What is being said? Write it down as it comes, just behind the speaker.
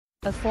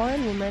A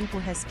foreign woman who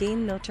has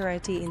gained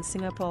notoriety in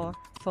Singapore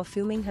for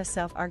filming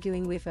herself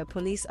arguing with a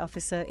police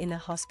officer in a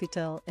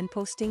hospital and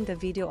posting the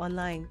video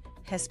online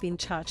has been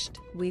charged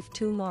with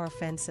 2 more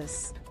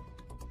offences.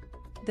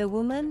 The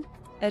woman,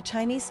 a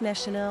Chinese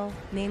national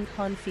named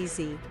Han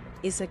Fizi,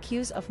 is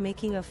accused of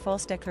making a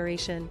false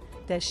declaration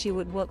that she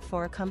would work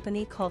for a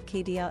company called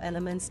KDL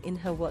Elements in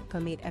her work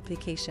permit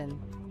application.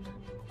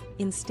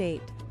 Instead,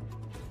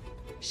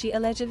 she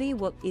allegedly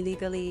worked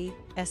illegally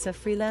as a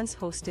freelance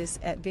hostess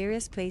at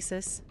various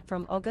places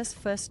from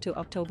August 1st to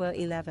October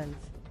 11th.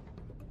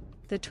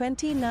 The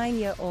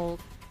 29-year-old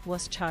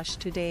was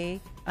charged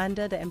today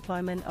under the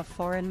Employment of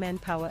Foreign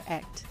Manpower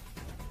Act.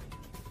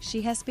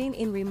 She has been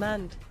in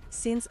remand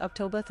since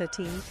October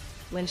 13th,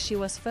 when she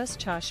was first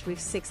charged with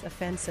 6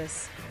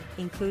 offences,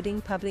 including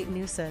public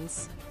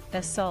nuisance,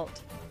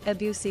 assault,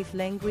 abusive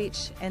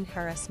language, and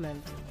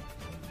harassment.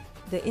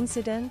 The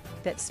incident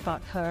that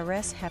sparked her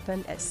arrest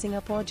happened at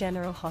Singapore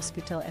General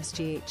Hospital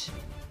SGH,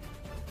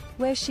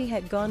 where she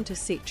had gone to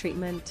seek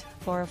treatment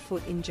for a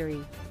foot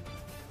injury.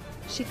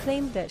 She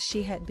claimed that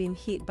she had been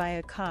hit by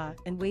a car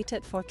and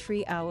waited for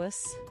 3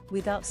 hours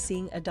without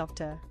seeing a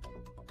doctor,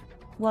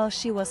 while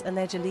she was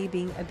allegedly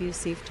being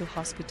abusive to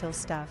hospital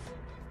staff.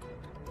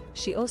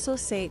 She also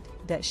said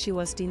that she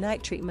was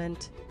denied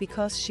treatment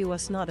because she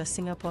was not a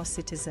Singapore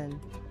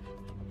citizen.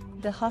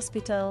 The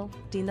hospital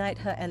denied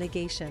her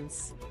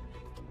allegations.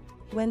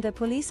 When the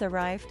police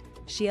arrived,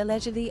 she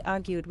allegedly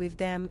argued with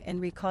them and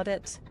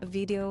recorded a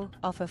video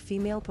of a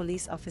female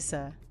police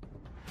officer,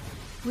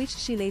 which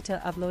she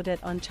later uploaded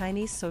on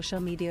Chinese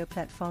social media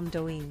platform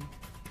Douyin.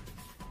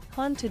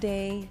 Han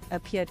today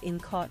appeared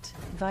in court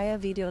via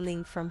video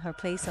link from her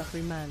place of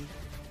remand,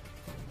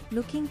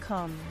 looking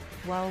calm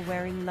while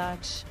wearing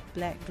large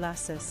black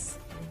glasses.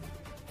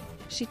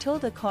 She told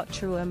the court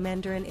through a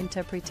Mandarin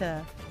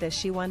interpreter that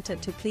she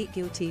wanted to plead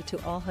guilty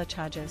to all her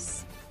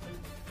charges.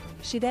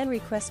 She then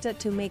requested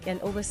to make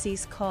an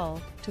overseas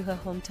call to her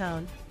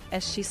hometown,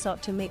 as she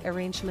sought to make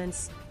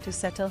arrangements to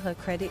settle her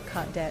credit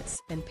card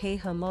debts and pay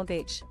her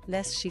mortgage,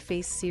 lest she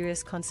face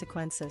serious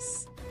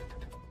consequences.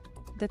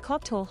 The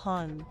court told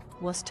Han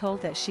was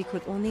told that she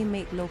could only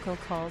make local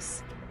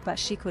calls, but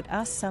she could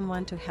ask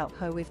someone to help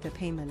her with the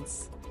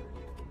payments.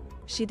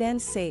 She then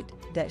said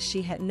that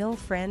she had no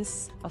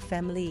friends or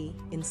family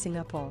in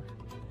Singapore.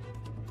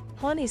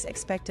 Han is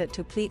expected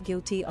to plead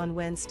guilty on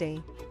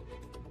Wednesday,